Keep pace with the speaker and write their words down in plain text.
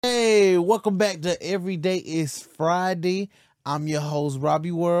Hey, welcome back to Every Day is Friday. I'm your host,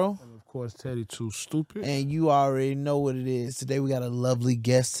 Robbie World. And of course, Teddy Too Stupid. And you already know what it is. Today we got a lovely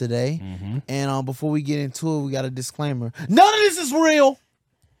guest today. Mm-hmm. And before we get into it, we got a disclaimer. None of this is real.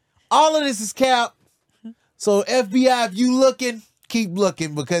 All of this is cap. So FBI, if you looking, keep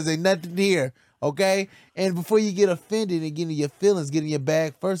looking because ain't nothing here. Okay? And before you get offended and get in your feelings, get in your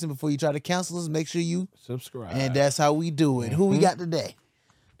bag first. And before you try to counsel us, make sure you subscribe. And that's how we do it. Mm-hmm. Who we got today?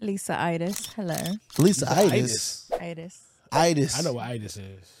 Lissa Itis. Hello. Lissa Itis. Itis. Itis. I know what itis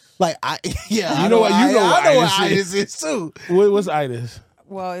is. Like, You know what itis is too. What's itis?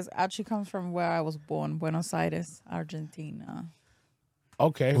 Well, it actually comes from where I was born, Buenos Aires, Argentina.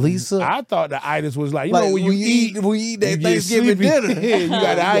 Okay. Lissa. I thought the itis was like, you know, when you eat that you get Thanksgiving sleepy. dinner. Yeah, you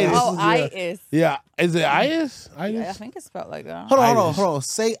got the itis. Oh, itis. Yeah. Is it itis? I Itis? think it's spelled like that. Hold on. Itis.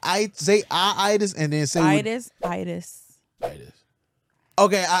 Say itis and then say Itis. Itis.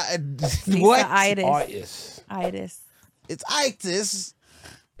 Okay, what? Itis. Itis. It's itis,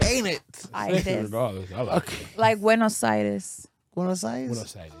 ain't it? Itis. Regardless, I like it. Like Buenos Aires. Buenos Aires?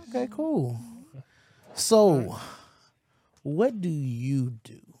 Buenos Aires. Okay, cool. So, what do you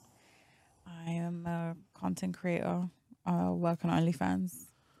do? I am a content creator. Work on OnlyFans.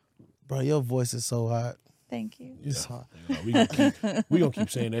 Bro, your voice is so hot. Thank you. It's hot. We gonna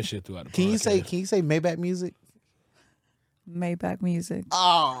keep saying that shit throughout the podcast. Can you say Maybach music? Maybach music.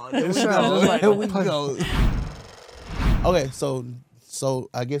 Oh, there we sounds go. just like There we go. Okay, so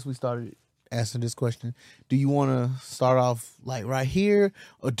I guess we started answering this question. Do you want to start off like right here,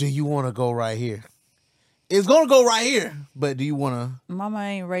 or do you want to go right here? It's gonna go right here, but do you want to? Mama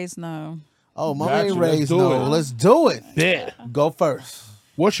ain't raised no. Oh, mama Gotcha, ain't let's raised do no. it. Let's do it. Yeah. Go first.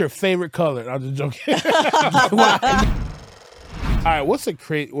 What's your favorite color? I'm just joking. All right, what's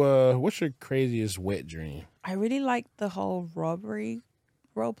your craziest wet dream? I really like the whole robbery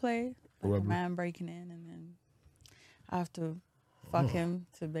role play. Like a Robbery. man breaking in and then I have to fuck him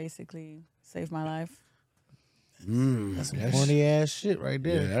to basically save my life. That's some horny ass shit right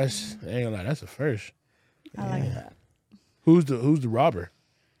there. Yeah, I ain't gonna lie, that's a first. I like that. Who's the robber?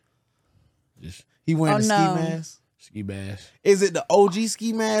 Just He wearing Oh, a ski no. mask. ski bass. Is it the OG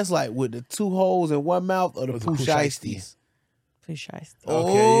ski mask, like with the two holes in one mouth, or the Or the Pooh Pooh Shiesties? Please shiesty.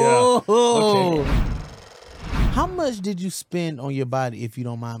 Oh, Okay, How much did you spend on your body, if you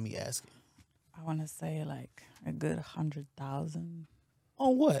don't mind me asking? I want to say like a good 100,000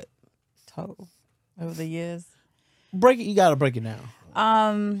 On what? total over the years. Break it. You gotta break it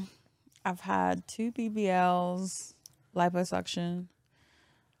down. I've had 2 BBLs, liposuction,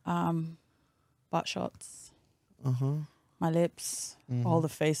 butt shots, my lips, all the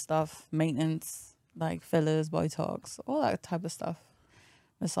face stuff, maintenance, like fillers, Botox, all that type of stuff,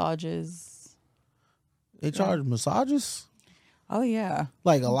 massages. They charge massages Oh yeah,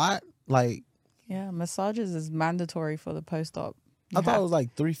 like a lot. Like yeah. Massages is mandatory for the post-op. I thought it was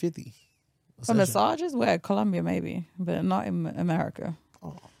like $350. For massages, where Colombia maybe, but not in America.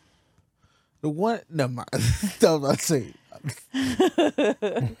 The one, never mind. That was about to say.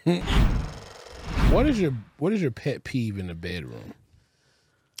 What is your pet peeve in the bedroom?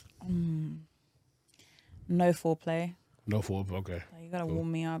 No foreplay. No foreplay. Okay. Like, you gotta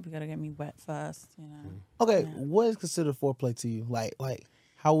warm me up. You gotta get me wet first. You know. Okay, what is considered foreplay to you? Like,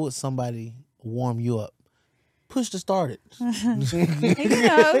 how would somebody warm you up? Push to start it. You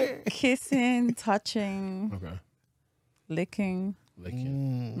know, kissing, touching, Okay. licking.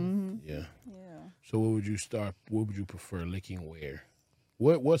 Licking. Yeah. Yeah. So what would you prefer licking where?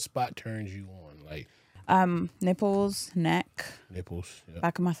 What spot turns you on? Like Nipples, neck, nipples. Yeah.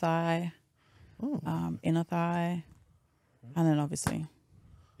 back of my thigh, inner thigh, and then obviously.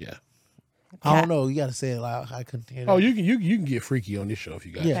 Yeah. I don't know. You gotta say it loud. I couldn't hear that. Oh, you can get freaky on this show if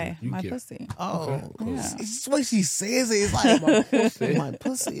you got Okay, to. You my can get, pussy. Oh, Yeah. it's the way she says it. It's like my pussy. My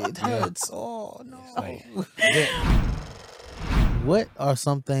pussy. It hurts. Oh no. like, What are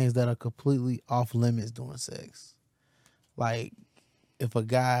some things that are completely off limits during sex? Like if a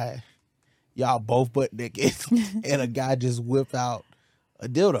guy, y'all both butt naked, and a guy just whip out a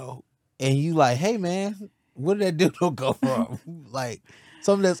dildo, and you like, hey man, where did that dildo go from? Like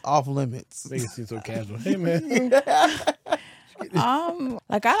something that's off limits. make it seem so casual. Hey man.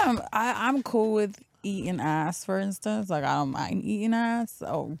 Like I'm cool with eating ass, for instance. Like I don't mind eating ass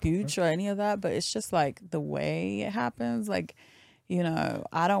or gooch or any of that, but it's just like the way it happens. Like, you know,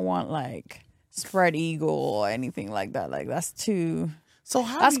 I don't want like spread eagle or anything like that. Like that's too. So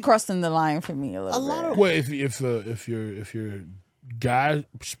how That's do you- crossing the line for me a little bit. Well, if your guy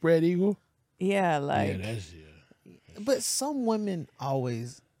spread eagle, Yeah, like But some women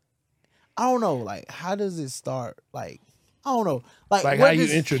always, I don't know, like, how does it start? Like, I don't know. Like Like what how you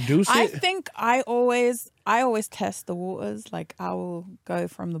does- introduce I it? think I always test the waters. Like I will go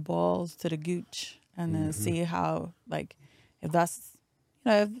from the balls to the gooch and then see how, like, if that's,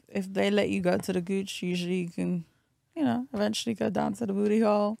 if they let you go to the gooch, usually you can, eventually go down to the booty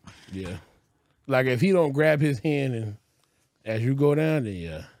hole. Yeah. Like if he don't grab his hand and as you go down, then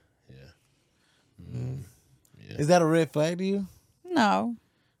yeah. Is that a red flag to you? No.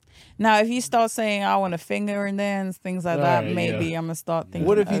 Now, if you start saying I want a finger and then things like that, Right, maybe yeah. I'm gonna start thinking.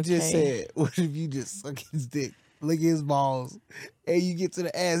 What if he okay. just said? What if you just suck his dick, lick his balls, and you get to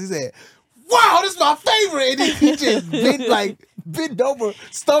the ass? He said, "Wow, this is my favorite," and then he just bent over,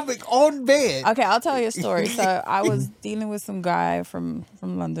 stomach on bed. Okay, I'll tell you a story. So I was dealing with some guy from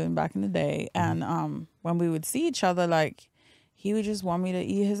London back in the day, and when we would see each other, like he would just want me to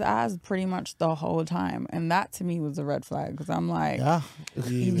eat his ass pretty much the whole time, and that to me was a red flag because I'm like, Yeah.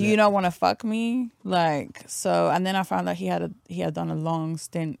 you don't want to fuck me, like so. And then I found out he had done a long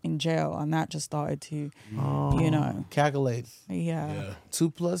stint in jail, and that just started to, Calculate. yeah.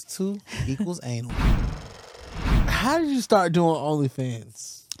 2 + 2 = anal. How did you start doing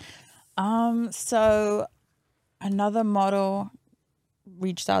OnlyFans? So another model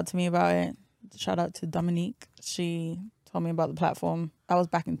reached out to me about it. Shout out to Dominique. She told me about the platform. That was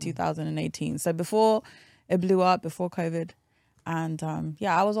back in 2018. So before it blew up, before COVID. And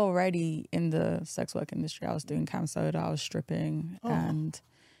I was already in the sex work industry. I was doing cam soda, I was stripping. And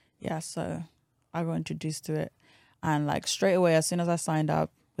so I got introduced to it. And like straight away, as soon as I signed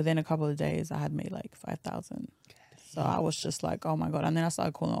up, within a couple of days, I had made like 5,000. So I was just like, oh my God. And then I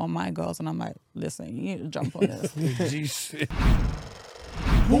started calling all my girls and I'm like, listen, you need to jump on this.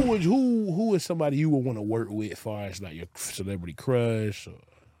 Who is somebody you would want to work with as far as like your celebrity crush? Or...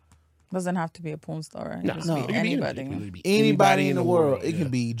 Doesn't have to be a porn star. It No, can no. just be anybody. It could be Anybody in the world. It yeah. can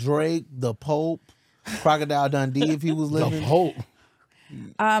be Drake, the Pope, Crocodile Dundee if he was living. The Pope.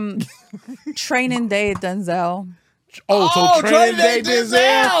 Training Day Denzel. So Training Day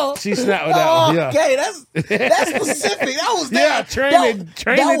Denzel. She snapped with that one. Yeah. Okay, that's specific. That was Training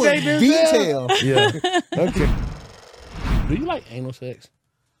that was Day Denzel. detail. Yeah. Okay. Do you like anal sex?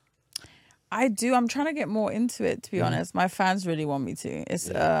 I do. I'm trying to get more into it, to be honest. My fans really want me to. It's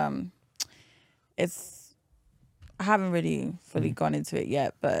I haven't really fully gone into it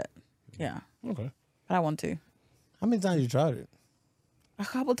yet, but yeah. Okay. But I want to. How many times you tried it? A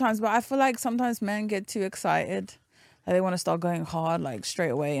couple times, but I feel like sometimes men get too excited. Like they want to start going hard like straight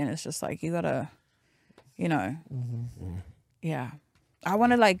away, and it's just like you gotta, yeah. I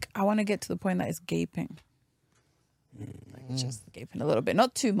want to get to the point that it's gaping. Like just gaping a little bit,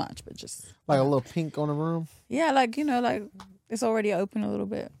 not too much, but just Like a little pink on the room? yeah, like like it's already open a little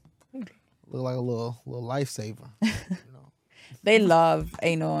bit. Look like a little lifesaver. They love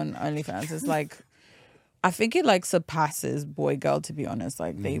anal on OnlyFans. It's like I think it like surpasses boy girl, to be honest.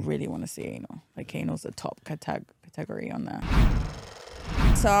 Like they really want to see anal. Like anal's the top category on there.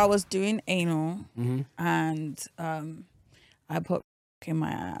 So I was doing anal and I put in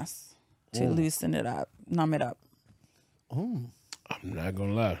my ass to loosen it up, numb it up. I'm not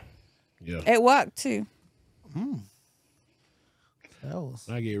gonna lie. Yeah. It worked too. That was.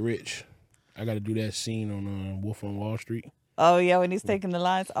 When I get rich, I got to do that scene on Wolf on Wall Street. Oh yeah, when he's taking the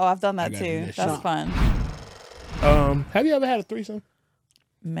lines. Oh, I've done I that gotta too. do that That's shit. fun. Have you ever had a threesome?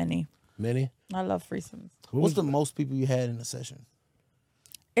 Many. I love threesomes. What's the most people you had in a session?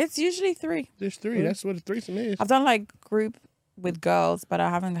 It's usually 3. There's 3. That's what a threesome is. I've done like group with girls, but I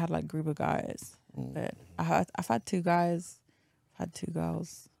haven't had like group of guys. But I've had 2 guys, I've had 2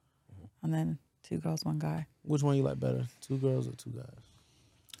 girls, and then 2 girls, 1 guy. Which one you like better? 2 girls or 2 guys?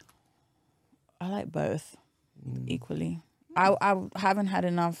 I like both equally. I haven't had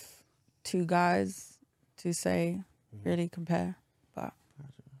enough 2 guys to say really compare, but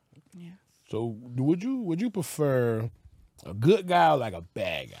yeah. So would you prefer a good guy or like a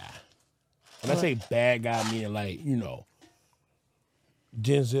bad guy? When I say bad guy, I mean like,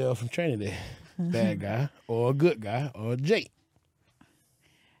 Denzel from Training Day. Bad guy or a good guy or Jake.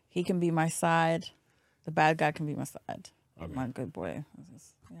 He can be my side. The bad guy can be my side. Okay. My good boy.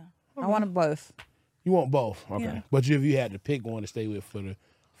 Yeah. I want them both. You want both, okay? Yeah. But if you had to pick one to stay with for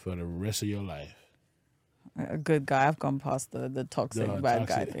the rest of your life, A good guy. I've gone past the toxic The bad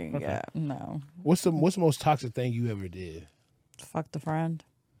toxic, guy thing. okay. Yeah. No. what's the most toxic thing you ever did? Fuck the friend.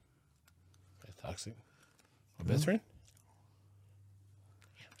 That's toxic. A best friend?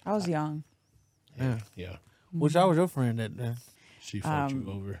 I was young. Yeah. Which I was your friend that day. She fucked you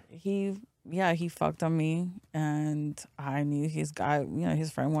over. He fucked on me, and I knew his guy,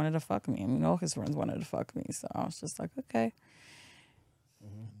 his friend wanted to fuck me, and all his friends wanted to fuck me, so I was just like, okay.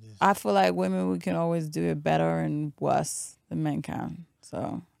 I feel like women, we can always do it better and worse than men can.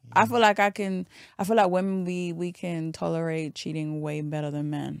 So I feel like women, we can tolerate cheating way better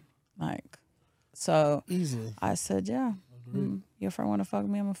than men. Like, so Easily. I said, yeah, your friend want to fuck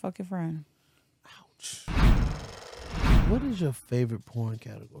me, I'm going to fuck your friend. Ouch. What is your favorite porn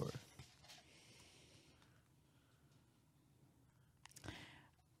category?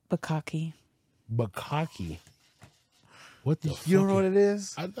 Bukkake. Bukkake. What the fuck? You don't know what it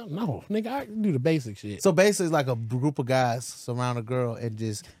is? I don't know. Nigga, I can do the basic shit. So basically, it's like a group of guys surround a girl and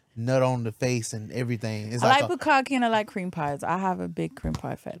just nut on the face and everything. It's I like like bukkake and I like cream pies. I have a big cream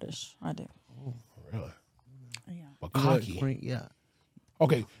pie fetish. I do. Really? Yeah. Bukkake. Yeah.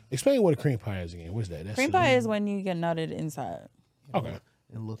 Okay, explain what a cream pie is again. What's that? That's Cream pie is when you get nutted inside. Okay.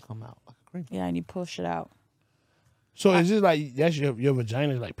 And look come out like a cream. Yeah, and you push it out. So is it like that's your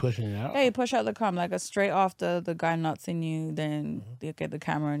vagina is like pushing it out? Yeah, you push out the cum like a straight after the guy nuts in you. Then you get the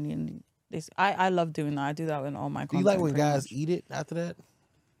camera and I love doing that. I do that in all my. Do you like when guys eat it after that?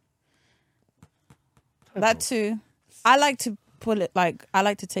 That too. I like to put it like I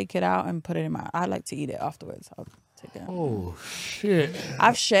like to take it out and put it in my. I like to eat it afterwards. I'll take it out. Oh shit!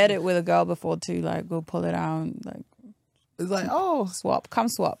 I've shared it with a girl before too. Like we'll pull it out and like It's like, oh, swap, come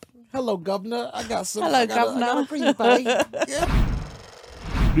swap. hello, governor. I got some. Hello, I got governor. a cream pie.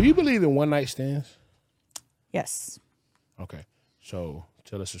 Yeah. Do you believe in one night stands? Yes. Okay, so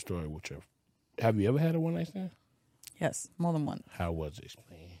tell us a story. Have you ever had a one night stand? Yes, more than one. How was it?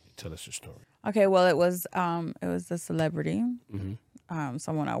 Explain. Tell us a story. Okay, well, it was a celebrity,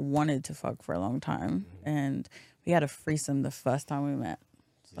 someone I wanted to fuck for a long time, and we had a threesome the first time we met,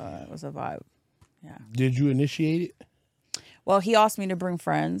 so it was a vibe. Yeah. Did you initiate it? Well, he asked me to bring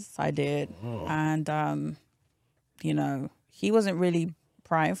friends. I did, and he wasn't really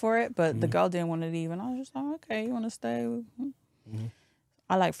prying for it, but the girl didn't want to leave, and I was just like, okay, you want to stay?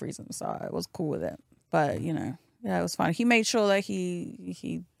 I like threesomes, so I was cool with it. But yeah, it was fun. He made sure that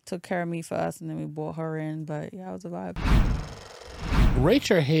he took care of me first, and then we brought her in. But yeah, it was a vibe. Rate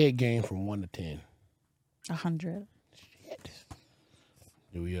your head game from 1 to 10. 100. Shit.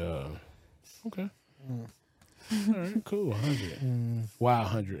 Do we okay. All right, cool. 100. Why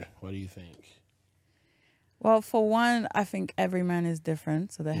 100? What do you think? Well, for one, I think every man is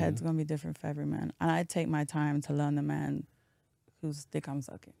different, so the head's gonna be different for every man. And I take my time to learn the man whose dick I'm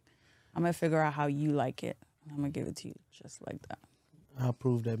sucking. I'm gonna figure out how you like it. I'm gonna give it to you just like that. I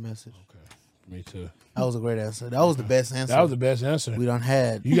approve that message. Okay, me too. That was a great answer. That was the best answer. That was the best answer. we done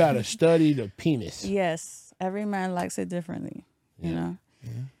had. You gotta study the penis. Yes, every man likes it differently, you know? Yeah.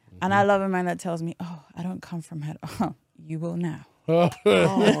 And I love a man that tells me, oh, I don't come from head. Oh, you will now. Oh,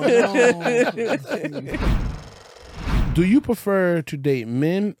 no. Do you prefer to date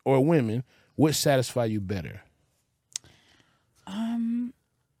men or women? Which satisfy you better?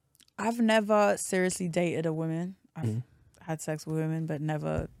 I've never seriously dated a woman. I've had sex with women, but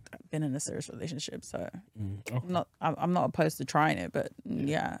never been in a serious relationship. So Okay. I'm not opposed to trying it, but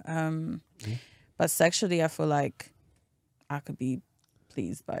yeah. But sexually, I feel like I could be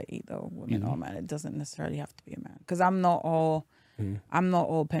pleased by either woman or man. It doesn't necessarily have to be a man, because I'm not all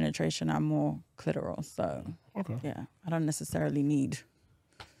penetration. I'm more clitoral. So yeah, I don't necessarily need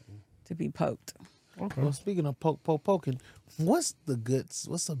to be poked. Okay. Well, speaking of poking, what's the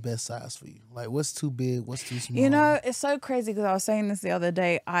best size for you? Like, what's too big? What's too small? You know, it's so crazy because I was saying this the other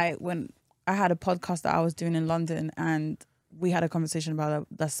day. When I had a podcast that I was doing in London, and we had a conversation about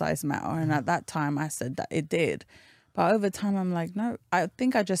the size matter, and at that time I said that it did, but over time I'm like, no, I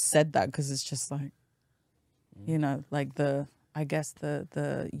think I just said that because it's just like, like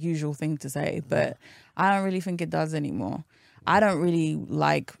the usual thing to say, but I don't really think it does anymore. I don't really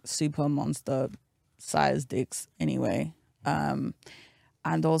like super monster size dicks anyway. And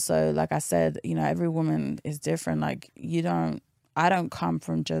also, like I said, every woman is different. Like I don't come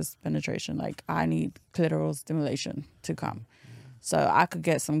from just penetration. Like I need clitoral stimulation to come. So I could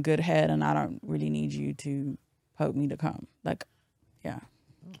get some good head and I don't really need you to poke me to come. Like, yeah.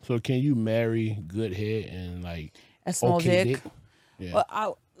 So can you marry good head and like A small dick? Yeah.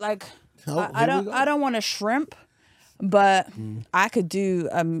 Well, I don't want to shrimp, but I could do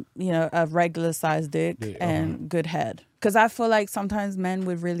a regular sized dick and good head. Because I feel like sometimes men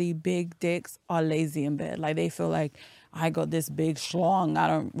with really big dicks are lazy in bed. Like they feel like, I got this big schlong. I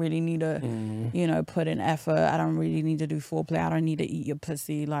don't really need to, put in effort. I don't really need to do foreplay. I don't need to eat your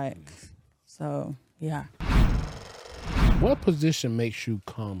pussy. So yeah. What position makes you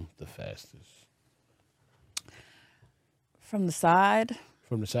come the fastest? From the side.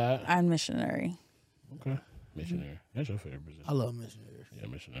 From the side? I'm missionary. Okay. Missionary. That's your favorite position. I love missionaries. Yeah,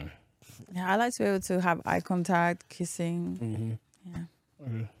 missionary. Yeah, I like to be able to have eye contact, kissing. Mm-hmm. Yeah.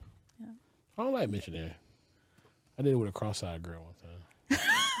 Okay. I don't like missionary. I did it with a cross-eyed girl one time.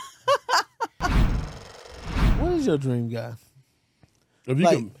 What is your dream guy? If you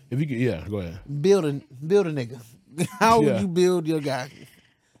Like- could, yeah, go ahead. Build a nigga. How would Yeah. you build your guy?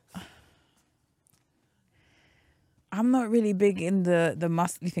 I'm not really big in the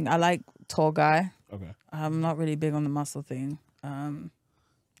muscly thing. I like tall guy. Okay. I'm not really big on the muscle thing.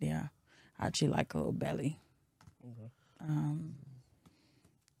 Yeah, I actually like a little belly.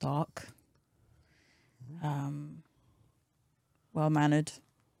 Dark. Well mannered.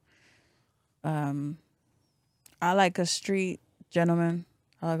 I like a street gentleman.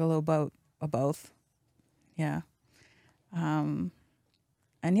 I like a little both. Yeah. And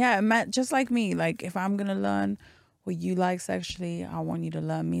yeah, just like me. Like if I'm gonna learn what you like sexually, I want you to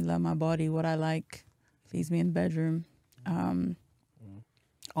learn my body, what I like, please me in the bedroom.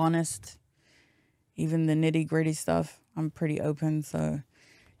 Honest. Even the nitty gritty stuff, I'm pretty open. So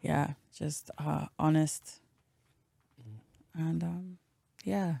yeah, just honest. And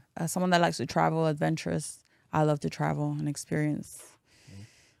yeah, someone that likes to travel, adventurous. I love to travel and experience.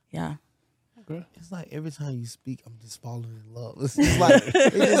 Yeah. Okay. It's like every time you speak, I'm just falling in love. It's just like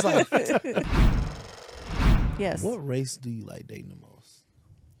Yes. what race do you like dating the most?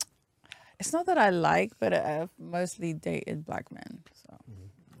 It's not that I like, but I've mostly dated black men. So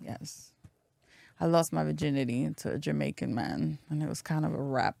yes. I lost my virginity to a Jamaican man, and it was kind of a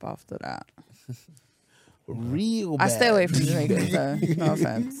wrap after that. Real I bad. stay away from Jamaicans, though. No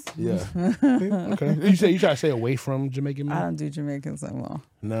offense. Yeah. Okay. You try to stay away from Jamaican I men? don't do Jamaicans anymore.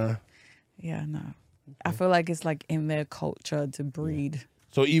 Nah. Yeah, no. I feel like it's like in their culture to breed.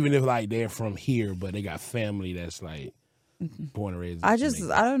 So even if like they're from here, but they got family that's like born and raised. In I Jamaica.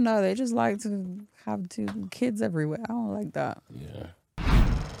 don't know. They just like to have two kids everywhere. I don't like that. Yeah.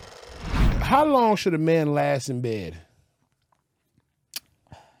 How long should a man last in bed?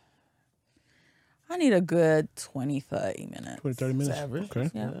 I need a good 20, 30 minutes. 20, 30 minutes? It's average.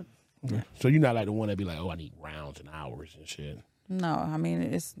 Okay. Yeah. Okay. So you're not like the one that be like, oh, I need rounds and hours and shit. No, I mean,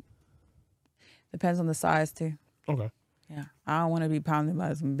 it's depends on the size, too. Okay. Yeah. I don't want to be pounded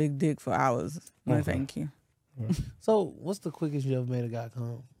by some big dick for hours. No, Okay. thank you. So, what's the quickest you ever made a guy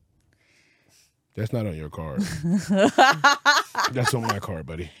come? That's not on your card. That's on my card,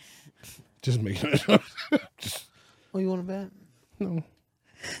 buddy. Just making it. Oh, you want to bet? No.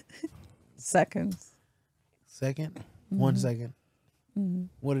 Seconds. Second? 1 second.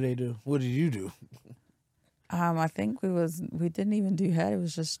 What did they do? What did you do? I think we didn't even do head. It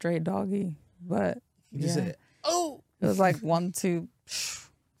was just straight doggy. But You just yeah. said, oh. It was like 1, 2.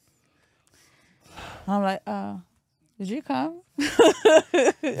 I'm like, did you come? Are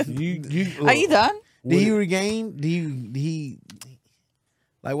you done? Did he regain? Did he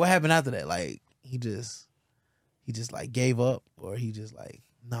like what happened after that? Like he just like gave up, or he just like,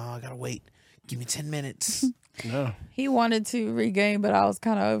 no, I gotta wait. Give me 10 minutes. No. He wanted to regain, but I was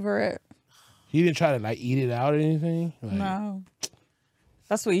kind of over it. He didn't try to like eat it out or anything? Like, No.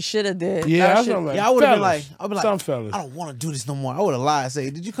 That's what he should have did. Yeah, That that's shit- what I'm like. Yeah, I would have been fellas, like, I'd be like, some fellas. I don't want to do this no more. I would have lied. Say,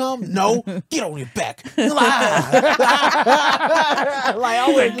 did you come? No. Get on your back. You lie. Like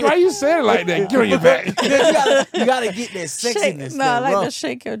I would. Why you say it like that? Get on your back. You gotta get that shake, sexiness. no, I that like rough. to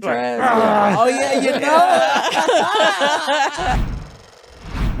shake your dreads. Oh yeah, you know.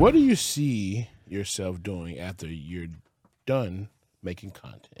 What do you see yourself doing after you're done making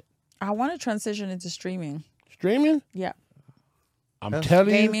content? I want to transition into streaming. Streaming? Yeah. I'm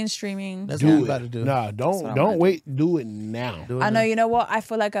telling you, Gaming, streaming. That's what do I'm it. about to do. Nah, what I don't wanna wait. Do it now. Do it I know, now. you know what? I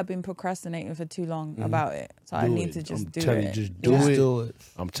feel like I've been procrastinating for too long about it. So I Do need it. to just I'm do telling it. you, just do Just it. do it.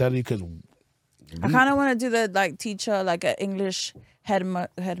 I'm telling you, because I kind of want to do the like teacher, like an English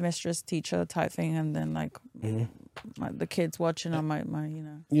headmistress teacher type thing, and then like the kids watching on my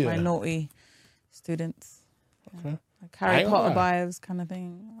Yeah. my naughty students, Okay. like I Harry ain't gonna Potter lie. vibes kind of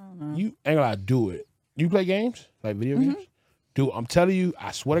thing. I don't know. you ain't gonna do it. You play games, like video games? Dude, I'm telling you,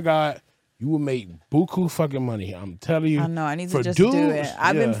 I swear to God, you will make buku fucking money. I'm telling you. I know. I need for to just do dudes, it.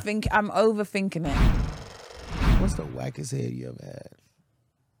 I've been yeah. I'm overthinking it. What's the wackest head you ever had?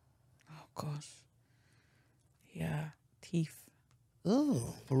 Oh gosh. Yeah, teeth.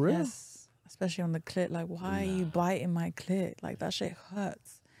 Oh, for real? Yes, especially on the clit. Like, why are you biting my clit? Like, that shit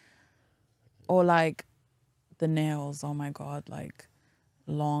hurts. Or like the nails. Oh my God, like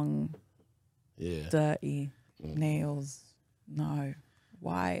long, Yeah. dirty nails. No.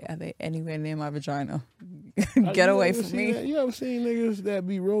 Why are they anywhere near my vagina? Get You away ever from seen me. that? You ever seen niggas that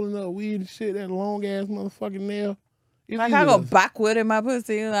be rolling up weed and shit, that long ass motherfucking nail? It's Like, I go either- backward in my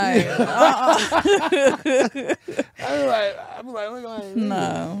pussy. Like, I be like, look like,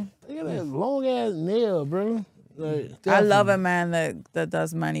 no. look at that long ass nail, bro. Like, I love a man that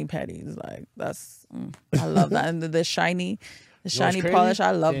does mani pedis. Like that's, I love that. And the shiny crazy? polish.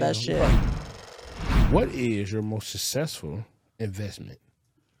 I love Damn. that shit. what is your most successful investment?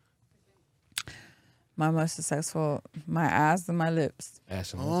 My most successful, my ass and my lips.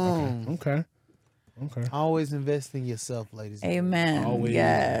 Okay. Always invest in yourself, ladies. and Amen. Always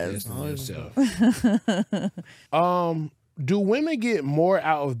Yes. invest in yourself. Do women get more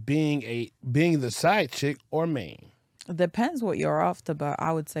out of being the side chick or main? It depends what you're after, but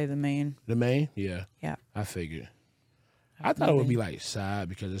I would say the main. The main? Yeah. Yeah. I figured. I thought it would be like side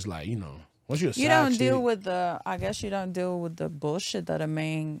because it's like, once you're a side You don't chick, deal with I guess you don't deal with the bullshit that a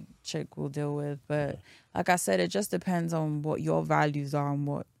main chick will deal with. But like I said, it just depends on what your values are and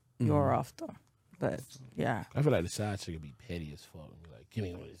what you're after. But yeah. I feel like the side chick would be petty as fuck. Be like, give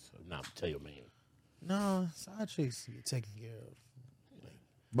me all this. Nah, tell your man. No, side chicks get taken care of.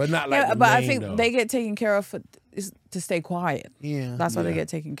 But not like Yeah, the but I main, think though. they get taken care of is to stay quiet. Yeah. That's why they get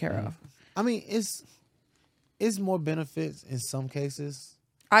taken care of. I mean, it's more benefits in some cases.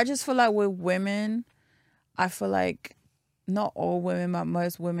 I just feel like with women, I feel like not all women, but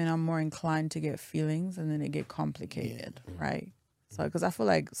most women are more inclined to get feelings and then it get complicated, right? So, because I feel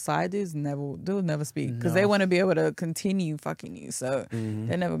like side dudes they'll never speak because they want to be able to continue fucking you. So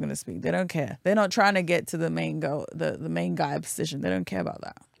they're never gonna speak. They don't care. They're not trying to get to the main the main guy position. They don't care about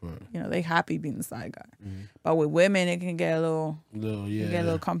that. Right. They happy being the side guy. But with women, it can get a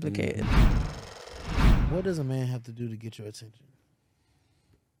little complicated. What does a man have to do to get your attention?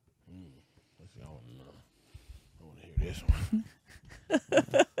 Let's see, I want to hear this one.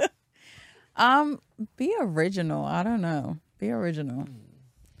 Be original. I don't know. Be original.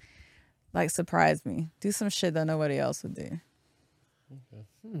 Like surprise me. Do some shit that nobody else would do.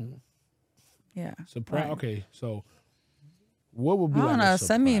 Okay. Yeah. Surprise. Like, Okay, so what would be I don't like know. a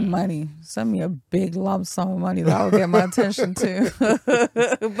Send me surprise? money. Send me a big lump sum of money that will get my attention too.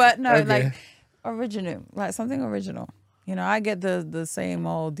 But no, Okay. like original, like something original. I get the same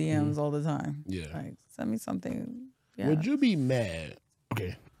old DMs all the time. Yeah. Like send me something. Yeah. Would you be mad?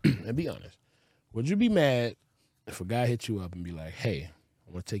 Okay, and be honest. Would you be mad if a guy hit you up and be like, "Hey,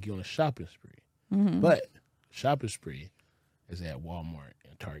 I want to take you on a shopping spree," but shopping spree is at Walmart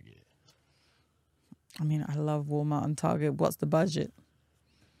and Target? I mean, I love Walmart and Target. What's the budget?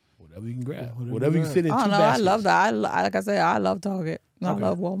 Whatever you can grab, whatever you can fit in Oh two no, I baskets. love that. Like I say, I love Target. I Okay.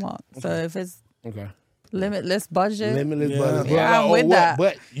 love Walmart. So if it's Okay. limitless budget, Limitless Yeah. budget. Yeah, I'm with that.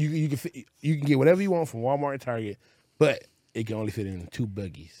 But you can get whatever you want from Walmart and Target, but it can only fit in 2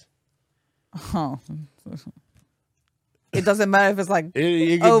 buggies. oh. It doesn't matter if it's like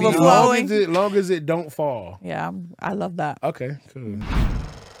It can Overflowing. be long as it don't fall. yeah, I love that. Okay, cool.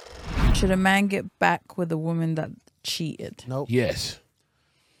 Should a man get back with a woman that cheated? Nope. Yes.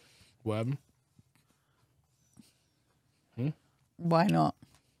 What happened? Why not?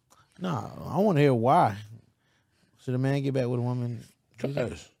 No, I want to hear why. Should a man get back with a woman?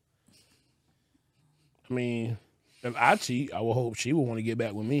 Because, I mean, if I cheat, I would hope she would want to get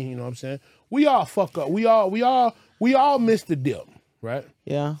back with me. You know what I'm saying? We all fuck up. We all miss the dip, right?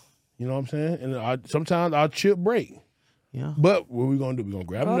 Yeah. You know what I'm saying? And sometimes our chip break. Yeah. But what we gonna do? We gonna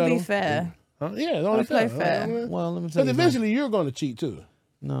grab Gotta another be one? fair. Huh? Yeah, it's only Gotta play fair. fair. Well, let me tell Because you. eventually you're gonna cheat too.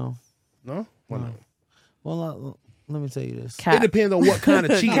 No. No? Why not? Well, let me tell you this. Cap. It depends on what kind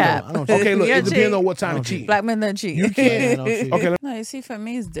of cheating. Cap. I don't cheat. Okay, look, You it depends cheat. on what kind of cheating. Black men don't cheat. You I can't. don't cheat. Okay, No, you see, for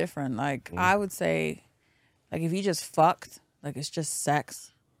me, it's different. Like, I would say, like, if you just fucked, like, it's just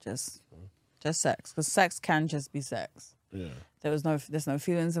sex, just sex. Because sex can just be sex. yeah. There's no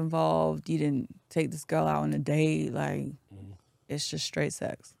feelings involved. You didn't take this girl out on a date. Like, it's just straight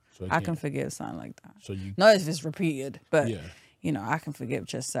sex. So it I can can't- forgive something like that. So you Not if it's repeated, but, Yeah. I can forgive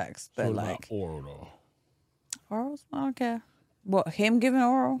just sex. so But, it's like, not oral though. orals, I don't care. What, him giving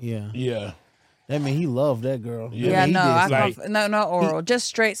oral? Yeah. Yeah. That mean he loved that girl. Yeah, he no, did. I like- can't. No, not oral. Just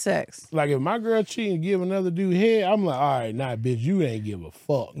straight sex. Like if my girl cheat and give another dude head, I'm like, all right, nah, bitch, you ain't give a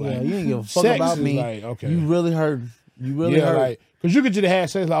fuck. Like, Yeah, you didn't give a fuck sex about is me. like, okay. You really hurt. You really yeah, hurt. like, because you could just have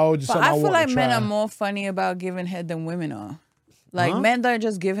sex like, oh, just But something I I feel want like to men try. are more funny about giving head than women are. Like, Huh? men don't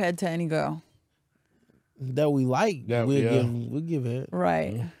just give head to any girl. that we like. That- we'll yeah. give it.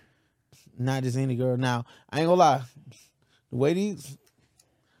 Right. Not just any girl. Now, I ain't gonna lie. The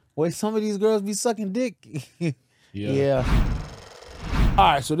way some of these girls be sucking dick. Yeah.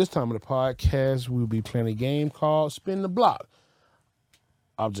 All right, so this time of the podcast, we'll be playing a game called Spin the Block.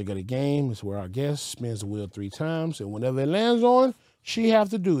 Object of the game is where our guest spins the wheel 3 times, and whenever it lands on, she have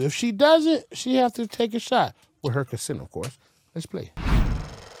to do. If she doesn't, she have to take a shot with her consent, of course. Let's play.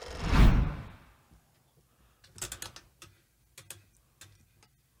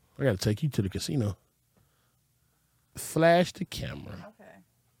 I gotta take you to the casino. flash the camera.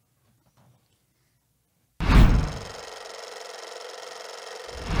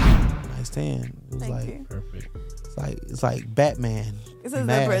 Nice tan. It was Thank you. Perfect. it's like Batman. This is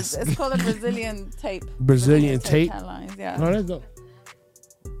mask. it's called a Brazilian tape. Brazilian tape. Tan lines, yeah. No, that's dope.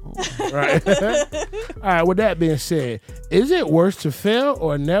 All right. All right. With that being said, is it worse to fail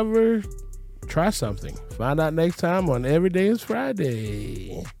or never try something? Find out next time on Every Day is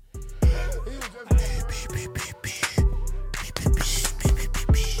Friday.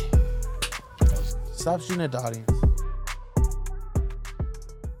 Stop shooting at the audience.